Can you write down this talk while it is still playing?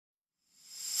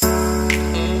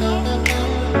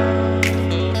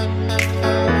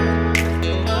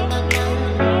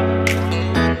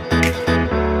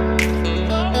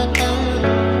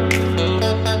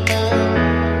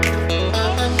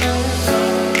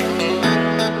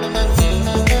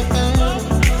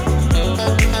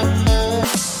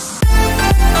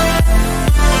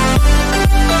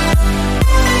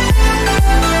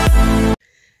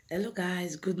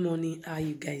morning. How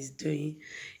you guys doing?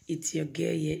 It's your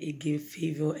girl here again,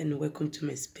 Favour, and welcome to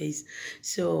my space.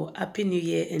 So happy new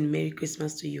year and merry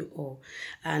Christmas to you all.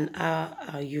 And how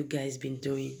are you guys been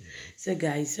doing? So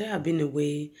guys, so I've been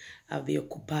away. I've been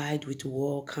occupied with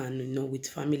work and with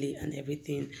family and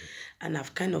everything, and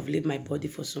I've kind of left my body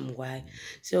for some while.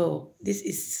 So this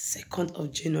is 2nd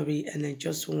of January, and I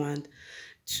just want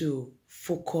to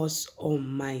focus on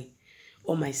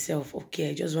myself. Okay,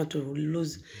 I just want to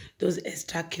lose those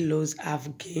extra kilos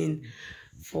I've gained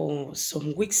for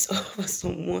some weeks or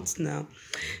some months now.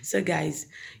 So guys,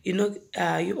 you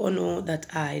all know that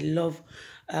I love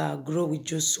grow with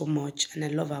just so much, and I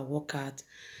love our workout.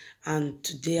 And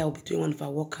today I'll be doing one of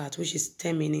our workouts, which is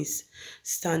 10 minutes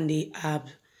standing ab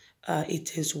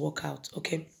 8 workout.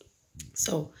 Okay,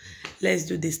 so let's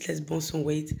do this. Let's burn some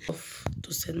weight. Off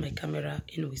to set my camera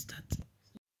in, we start.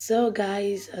 So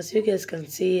guys, as you guys can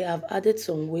see, I've added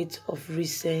some weight of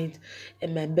recent,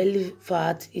 and my belly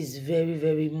fat is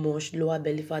very much. Lower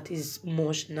belly fat is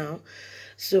much now.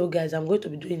 So guys, I'm going to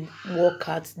be doing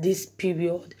workouts this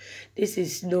period. This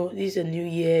is a new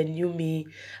year, new me.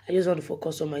 I just want to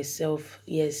focus on myself.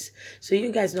 Yes. So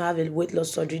you guys don't have a weight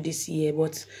loss surgery this year,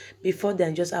 but before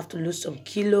then, just have to lose some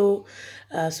kilo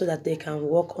so that they can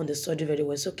work on the surgery very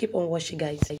well. So keep on watching,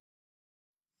 guys.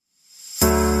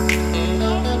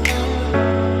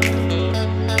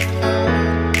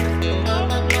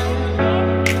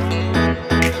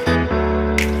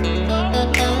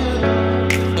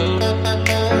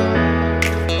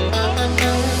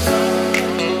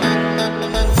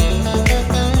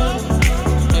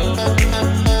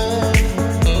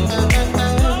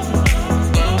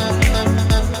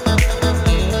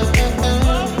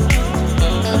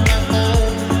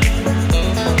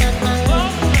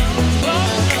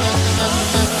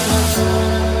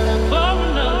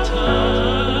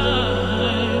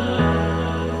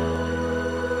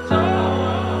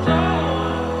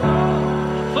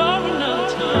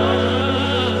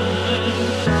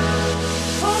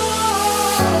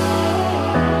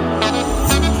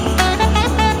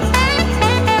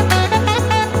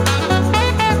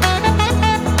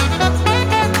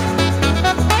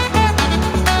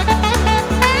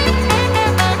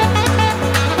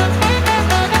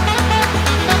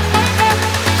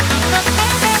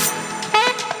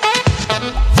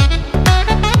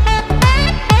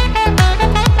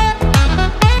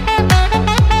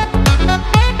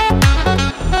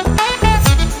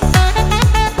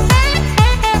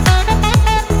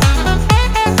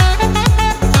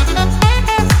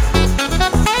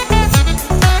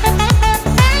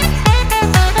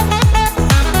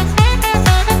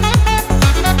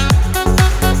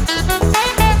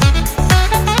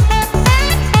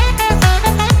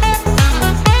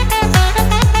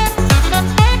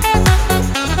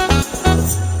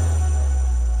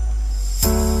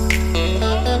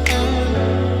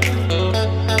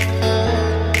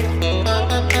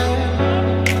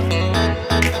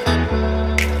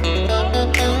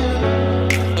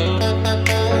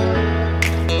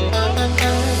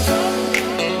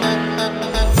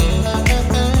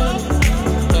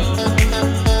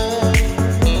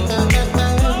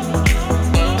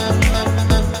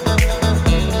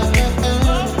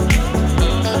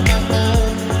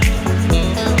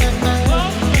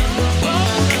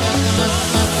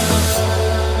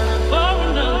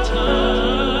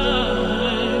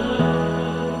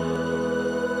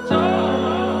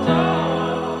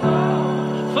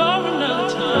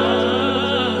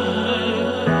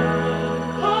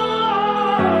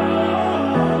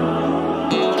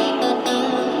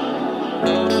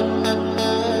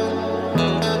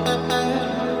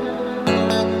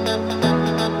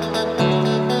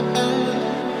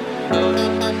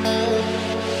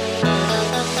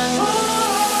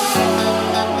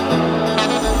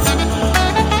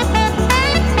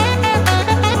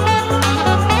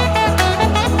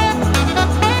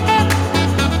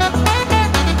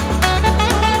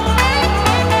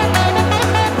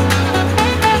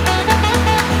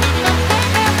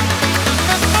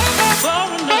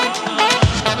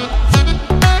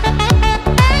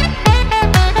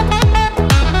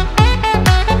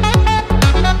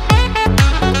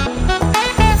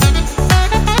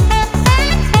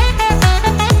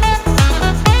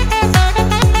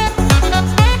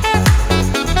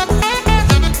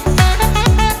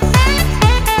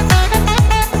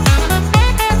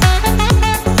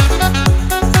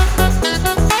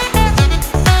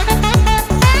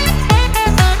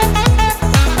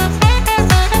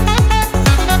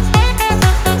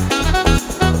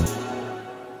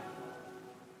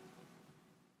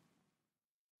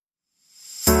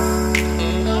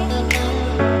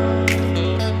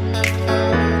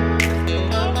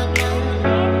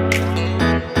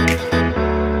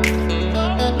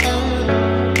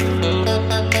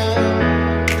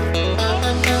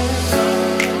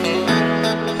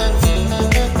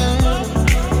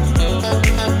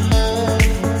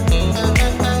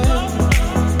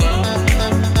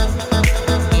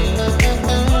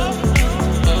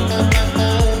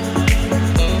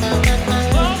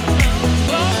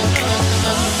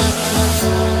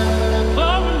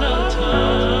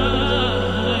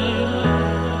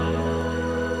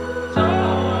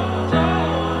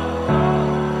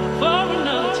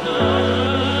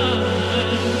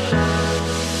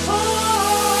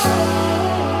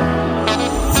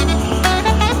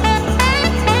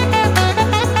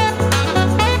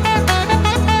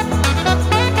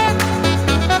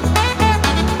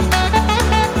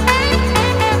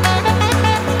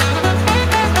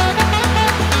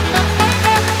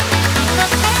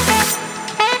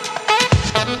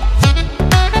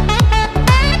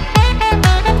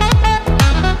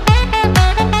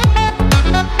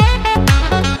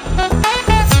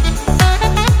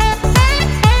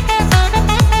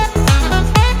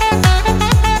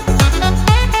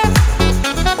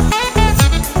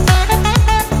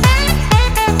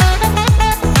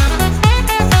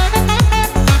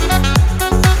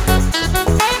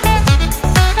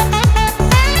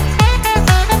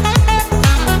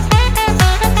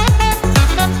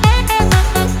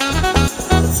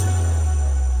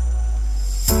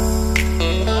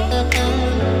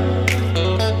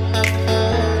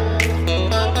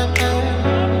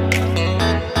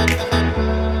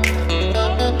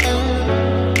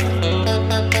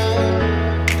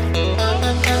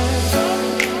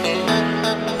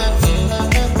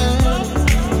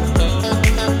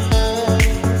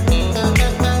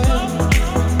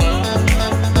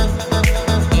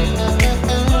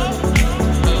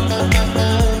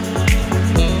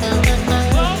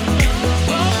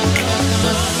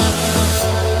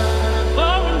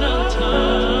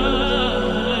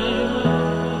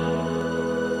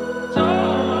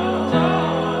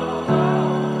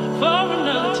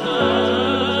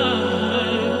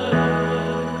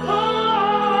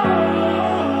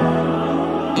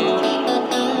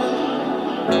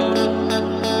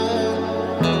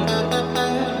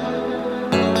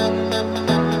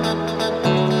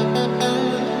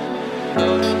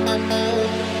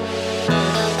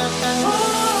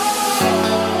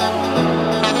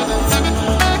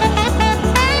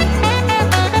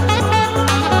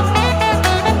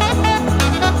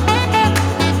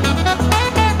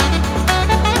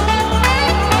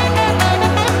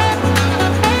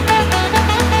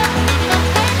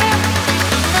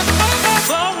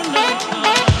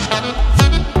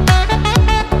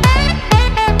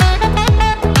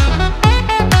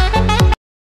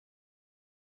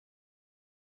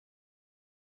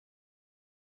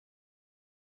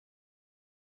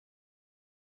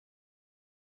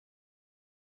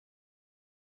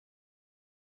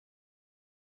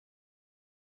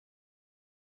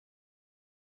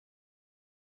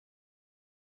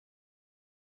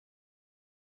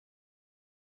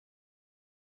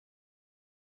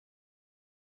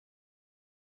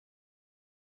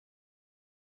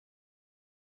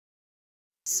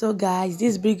 So guys,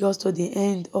 this brings us to the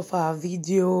end of our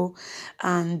video,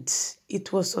 and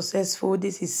it was successful.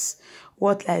 This is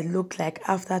what I look like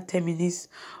after 10 minutes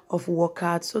of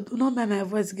workout. So do not mind my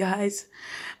voice, guys.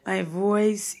 My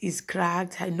voice is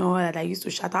cracked. I know that I used to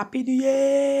shout happy new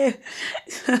year.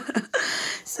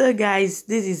 So guys,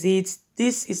 this is it.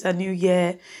 This is a new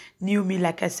year, new me.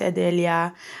 Like I said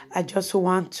earlier, I just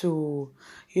want to,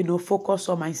 focus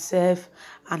on myself,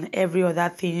 and every other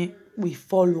thing we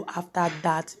follow after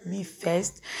that, me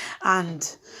first.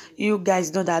 And you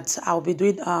guys know that I'll be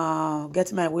doing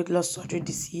getting my weight loss surgery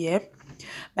this year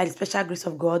by the special grace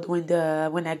of God.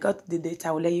 When I got the date,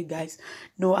 I will let you guys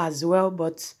know as well.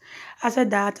 But after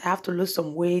that, I have to lose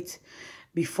some weight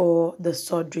before the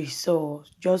surgery, so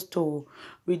just to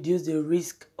reduce the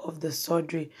risk of the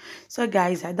surgery. So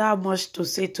guys, I don't have much to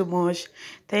say too much.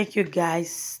 Thank you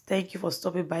guys, thank you for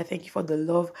stopping by, thank you for the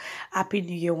love. Happy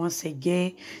New Year once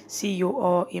again. See you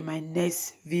all in my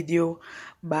next video.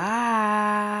 Bye.